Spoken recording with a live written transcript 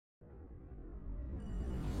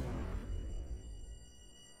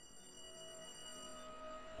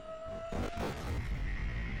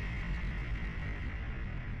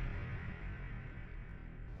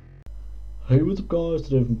Hey, what's up guys,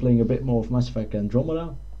 today I'm playing a bit more of Mass Effect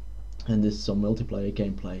Andromeda, and this is some multiplayer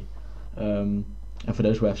gameplay. And for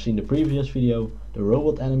those who have seen the previous video, the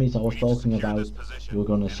robot enemies I was talking about, you're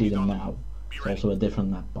gonna see them now. It's also a different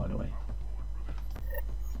map, by the way.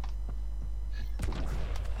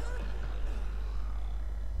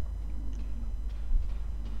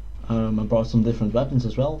 I brought some different weapons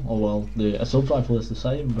as well. Oh well, the assault rifle is the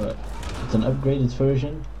same, but it's an upgraded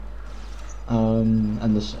version.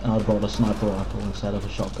 And I brought a sniper rifle instead of a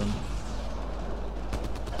shotgun.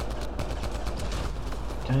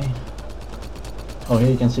 Okay. Oh, here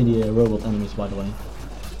you can see the robot enemies, by the way.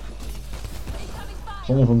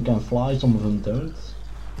 Some of them can fly, some of them don't.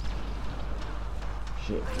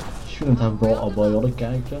 Shit, shouldn't have brought a biotic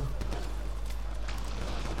character.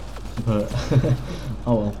 But,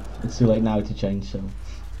 oh well, it's too late now to change, so.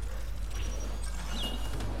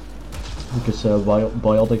 Because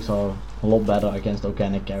biotics are a lot better against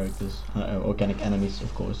organic characters, organic enemies,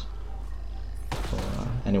 of course. For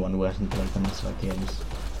anyone who hasn't played the Mass Effect games.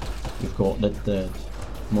 You've got the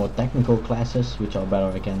more technical classes, which are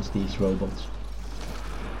better against these robots.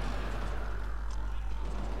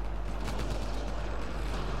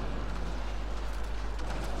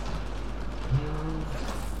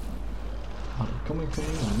 Are they coming for me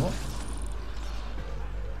or not?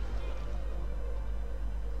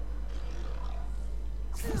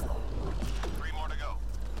 Three more to go.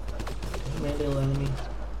 Come here, little enemy.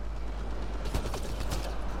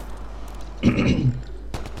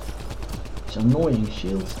 It's annoying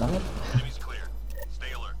shields, damn it. Enemy's clear.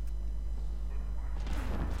 Stay alert.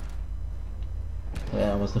 Yeah,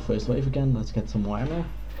 that was the first wave again. Let's get some more ammo.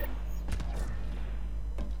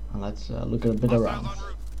 And let's look a bit around.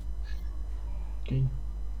 Okay.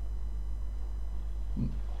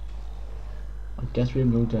 I guess we're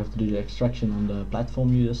going to have to do the extraction on the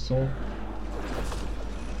platform you just saw.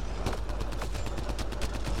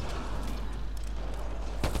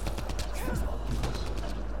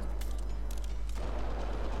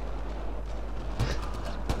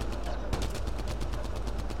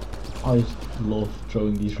 I just love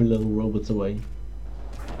throwing these little robots away.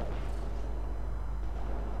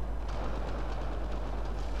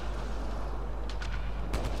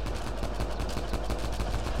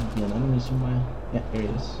 Might be an enemy somewhere. Yeah, here it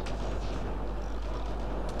is.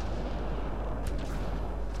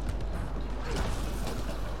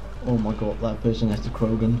 Oh my god, that person has the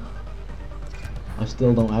Krogan. I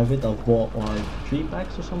still don't have it. I've bought like 3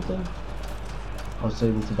 packs or something. I was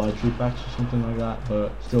able to buy 3 packs or something like that,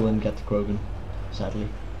 but still didn't get the Krogan, sadly.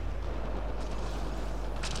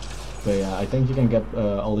 But yeah, I think you can get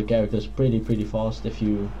all the characters pretty fast if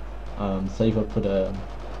you save up for the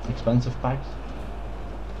expensive packs.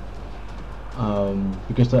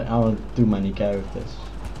 Because there aren't too many characters.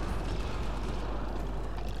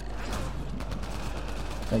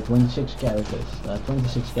 Like 26 characters.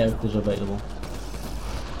 26 characters available.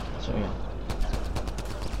 So yeah.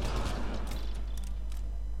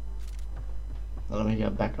 Let me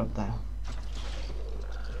get back up there.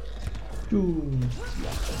 Boom.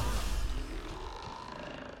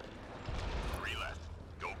 3 left.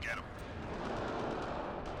 Go get him.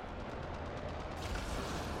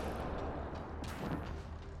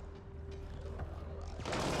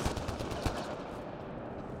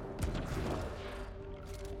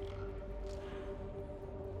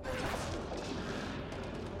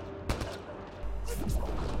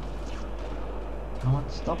 Come on,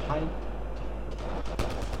 stop hiding.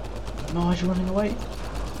 No, he's running away.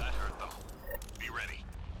 That hurt though. Be ready.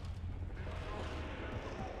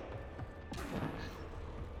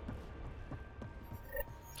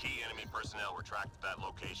 Key enemy personnel were tracked at that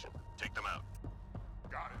location. Take them out.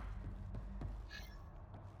 Got it.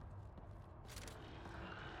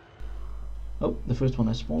 Oh, the first one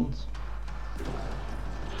has spawned.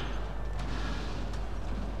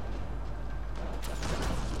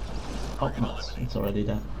 Oh, no, it's already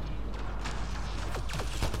there.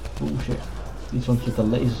 Oh shit. These ones with the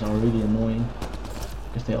lasers are really annoying.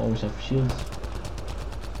 Because they always have shields.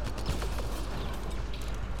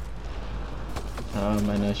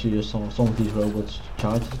 And as you just saw, some of these robots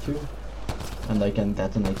charge at you. And they can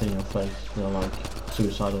detonate in your face. They're like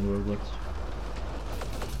suicidal robots.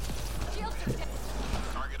 Shit.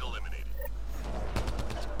 Target eliminated.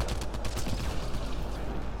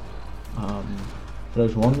 For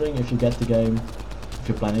those wondering if you get the game, if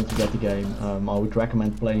you're planning to get the game, I would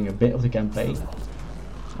recommend playing a bit of the campaign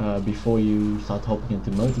before you start hopping into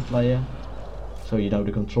multiplayer, so you know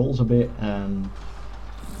the controls a bit, and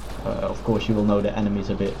of course you will know the enemies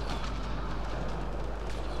a bit.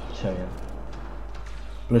 So yeah.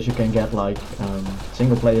 Plus you can get like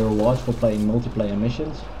single player rewards for playing multiplayer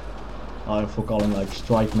missions. are for calling like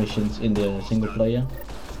strike missions in the single player.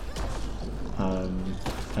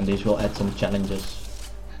 And these will add some challenges,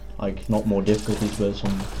 like not more difficulties, but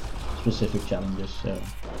some specific challenges.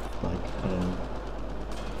 Like I don't know.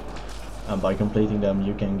 And by completing them,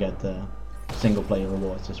 you can get single player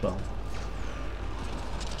rewards as well.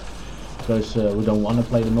 Those who don't want to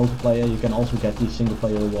play the multiplayer, you can also get these single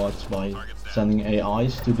player rewards by sending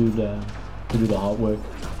AIs to do the hard work,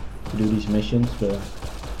 to do these missions. But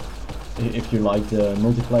if you like the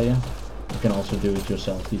multiplayer, you can also do it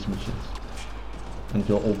yourself, these missions. And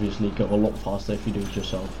you'll obviously go a lot faster if you do it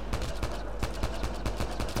yourself.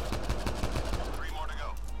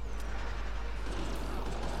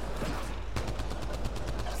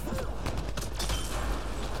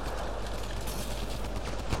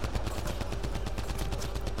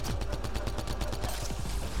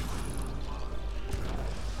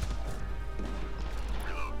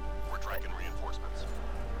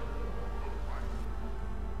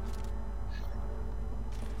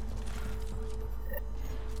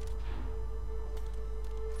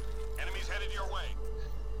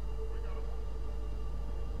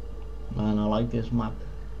 Man, I like this map.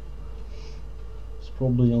 It's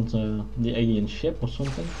probably on the alien ship or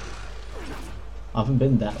something. I haven't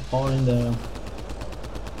been that far into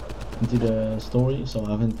the story, so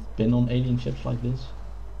I haven't been on alien ships like this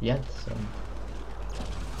yet. So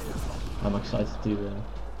I'm excited to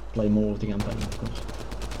play more of the campaign, of course.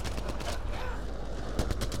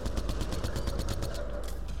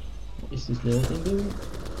 What is this little thing doing?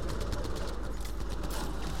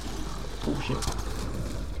 Oh shit.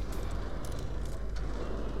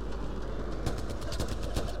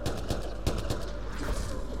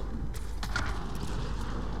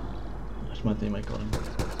 My teammate got him.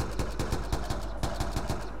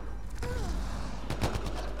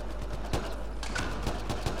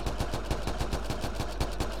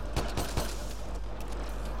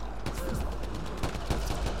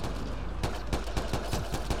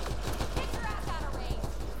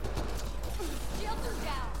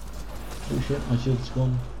 Oh shit, my shield's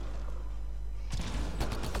gone.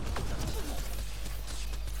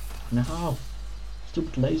 No!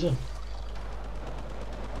 Stupid laser!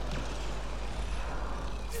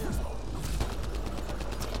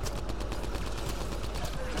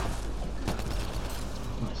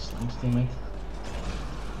 Teammate.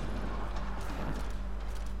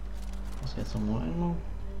 Let's get some more ammo.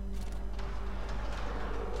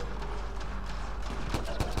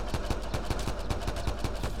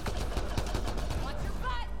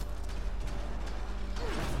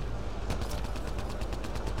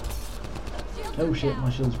 Oh shit, my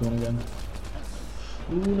shield's gone again.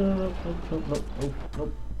 Ooh, no.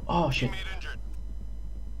 Oh shit.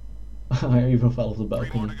 I even fell off the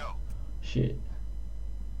balcony. Shit.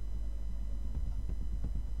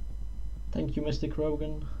 Thank you, Mr.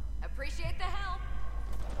 Krogan. Appreciate the help.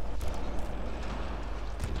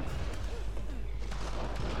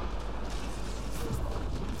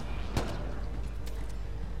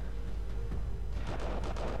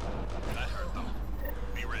 That hurt them.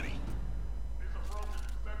 Be ready.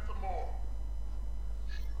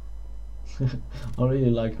 I really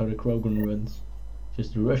like how the Krogan runs.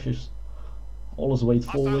 Just rushes all his weight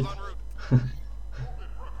forward.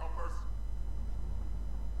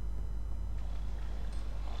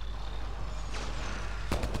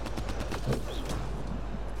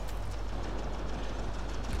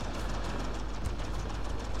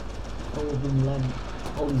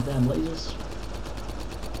 All these damn lasers.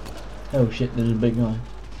 Oh shit, there's a big guy.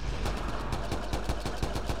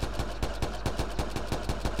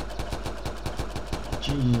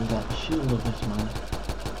 Jesus, that shield of this man.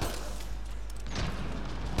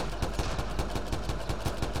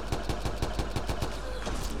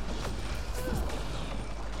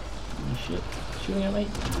 Holy shit, shooting at me.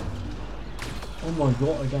 Oh my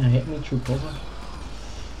god, they're gonna hit me through cover.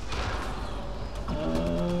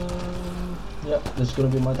 Yep, this is gonna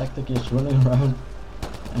be my tactic, just running around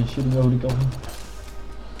and shooting over the cover.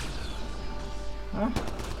 Ah.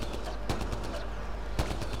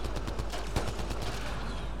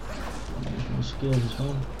 Use my skills as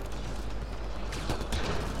well.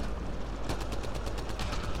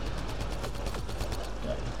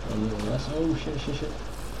 Okay, a little less. Oh shit.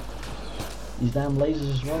 These damn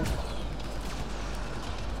lasers as well.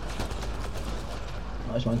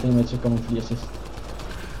 Nice, my teammates are coming for the assist.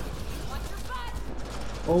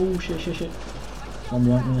 Oh shit. One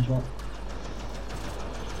behind me as well.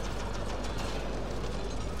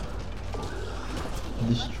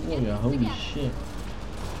 Destroyer, holy shit.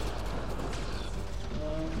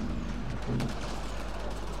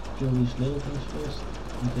 Kill these little things first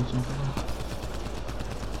and take some cover.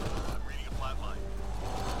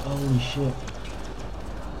 Holy shit.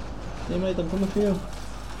 Hey mate, I'm coming for you.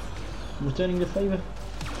 I'm returning the favor.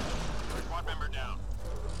 Squad member down.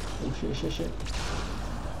 Oh shit.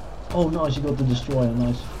 Oh nice, you got the destroyer,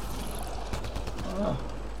 nice. Ah.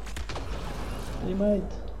 Hey mate.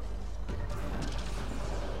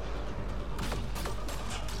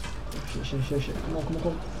 Oh, shit. Come on.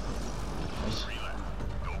 Nice.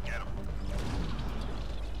 Go get him.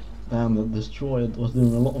 Damn, the destroyer was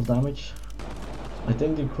doing a lot of damage. I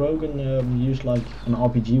think the Krogan used like an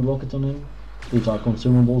RPG rocket on him. These are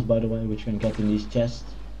consumables, by the way, which you can get in these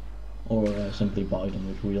chests, or simply buy them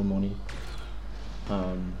with real money.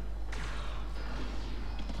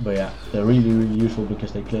 But yeah, they're really useful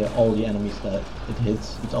because they clear all the enemies that it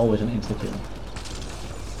hits. It's always an insta kill.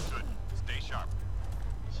 Good. Stay sharp.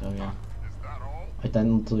 So yeah, Is that all? I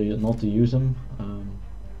tend not to use them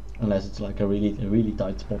unless it's like a really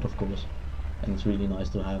tight spot, of course, and it's really nice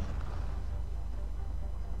to have.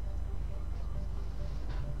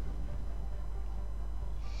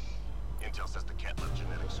 Intel says the cat left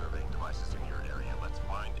genetic surveying devices in your area. Let's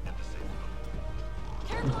find and disable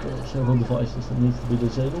them. Okay, several devices that needs to be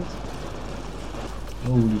disabled.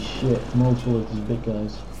 Holy shit, multiple of these big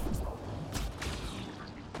guys.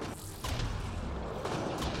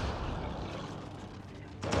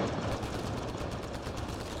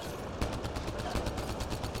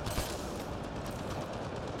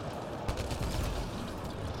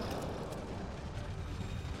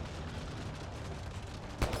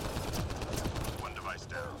 One device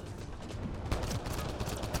down.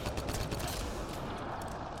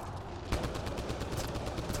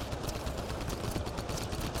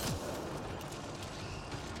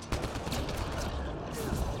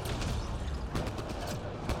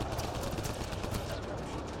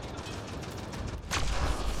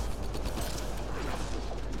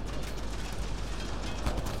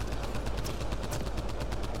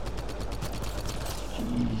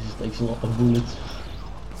 Jesus, takes a lot of bullets.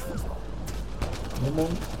 Come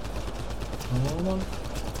on.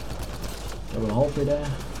 So we're halfway there.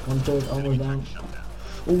 1/3 almost down.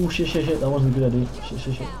 Oh shit, that wasn't a good idea.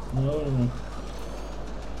 Shit. No.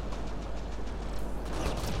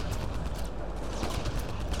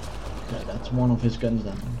 Okay, that's one of his guns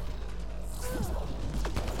down.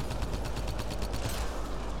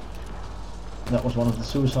 That was one of the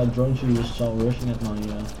suicide drones you just saw rushing at my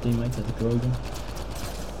teammate at the Krogan.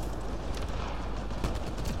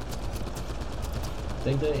 I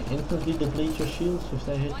think they instantly deplete your shields if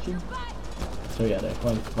they hit you. So yeah, they're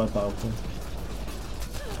quite powerful.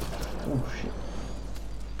 Oh shit.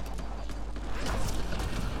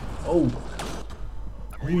 Oh!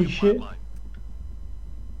 Holy shit!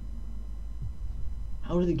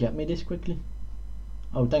 How did he get me this quickly?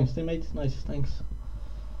 Oh, thanks teammate, nice, thanks.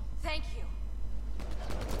 Thank you.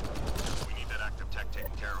 We need that active tech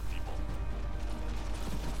taking care of people.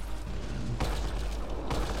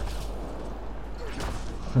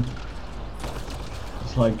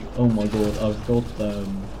 It's like, oh my god, I've got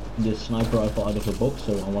this sniper rifle out of the box,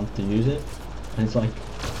 so I wanted to use it. And it's like,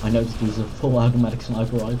 I noticed this is a full automatic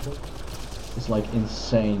sniper rifle. It's like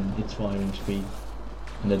insane, its firing speed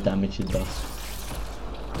and the damage it does.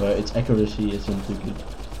 But its accuracy isn't too good.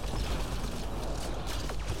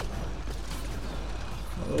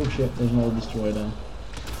 Oh shit, there's another destroyer there.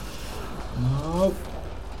 No!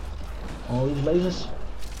 All these lasers.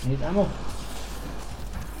 I need ammo.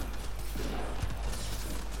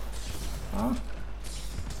 Ah!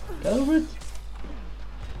 Get over it!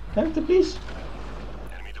 Character, please!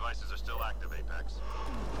 Enemy devices are still active, Apex.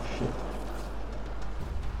 Shit.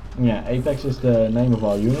 Yeah, Apex is the name of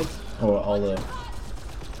our unit, or all the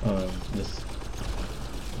this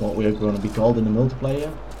what we're going to be called in the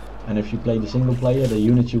multiplayer. And if you play the single player, the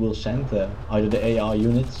units you will send, either the AR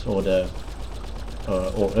units or the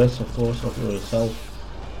or us, of course, or yourself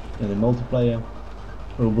in the multiplayer,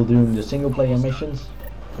 who will be doing the single player missions,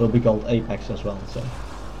 will be called Apex as well. So.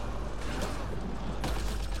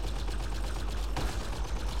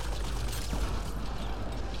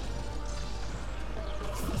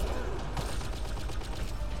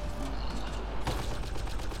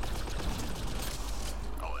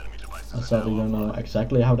 I sadly don't know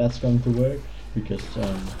exactly how that's going to work, because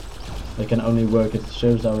they can only work if the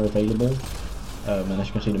servers are available, and as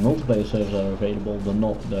you can see the multiplayer servers are available, but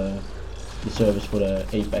not the servers for the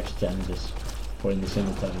Apex challenges, for in the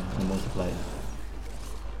single player and multiplayer.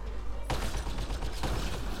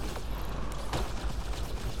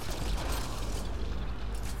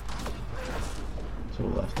 So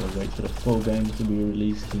we'll have to wait for the full game to be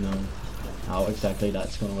released to know how exactly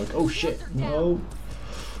that's going to work. Oh shit, no!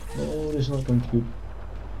 Oh, this is not going to be good.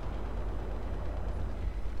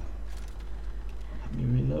 Let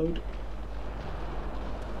me reload.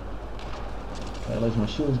 Okay, at least my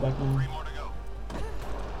shield's back now. 3 more to go.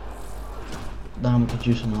 Damn, I could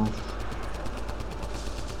use some health.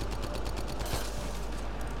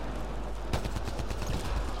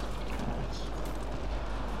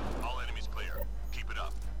 All enemies clear. Keep it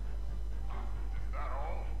up.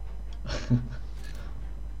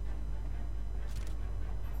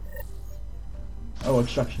 Oh,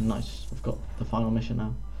 extraction, nice. I've got the final mission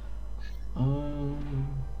now.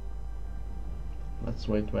 Let's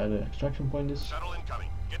wait where the extraction point is. Shuttle incoming.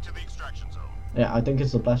 Get to the extraction zone. Yeah, I think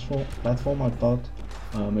it's the platform I thought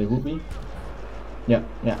it would be. Yeah,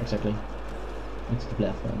 exactly. It's the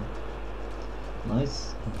platform.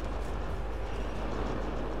 Nice.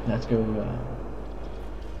 Let's go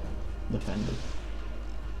defend it.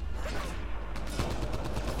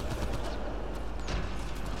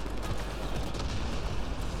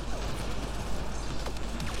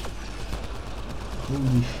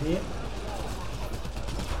 Holy shit.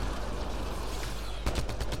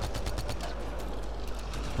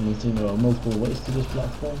 I need to know there are multiple ways to this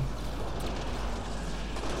platform.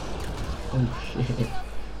 Oh shit.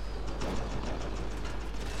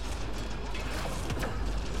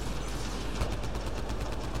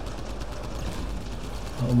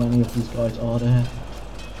 How many of these guys are there?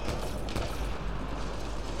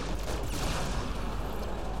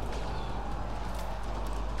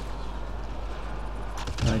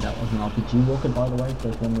 Right, that was an RPG rocket, by the way, for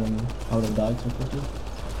wondering how they died so quickly.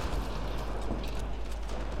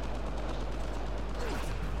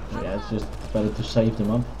 Yeah, it's just better to save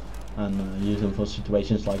them up and use them for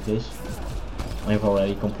situations like this. I've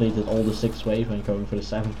already completed all the 6th wave and going for the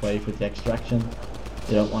 7th wave with the extraction.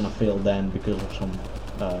 You don't want to fail then because of some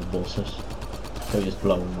bosses, so you just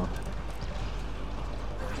blow them up.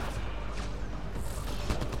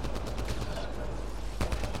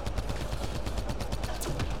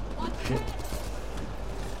 Shit.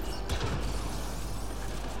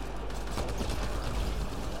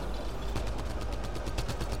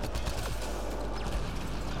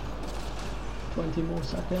 "20 more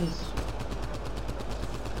seconds.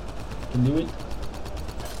 Can do it."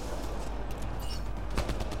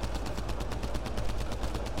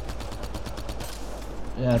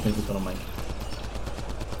 Yeah, I think we're gonna make it.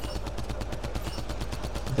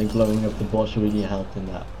 I think blowing up the boss really helped in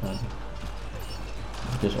that,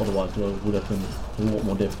 because otherwise it would have been a lot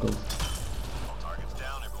more difficult. All targets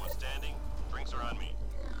down. Everyone standing. Drinks are on me.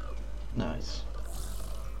 Nice.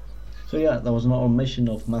 So yeah, that was another mission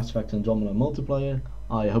of Mass Effect Andromeda multiplayer.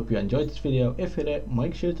 I hope you enjoyed this video. If you did,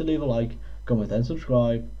 make sure to leave a like, comment and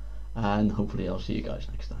subscribe, and hopefully I'll see you guys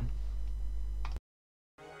next time.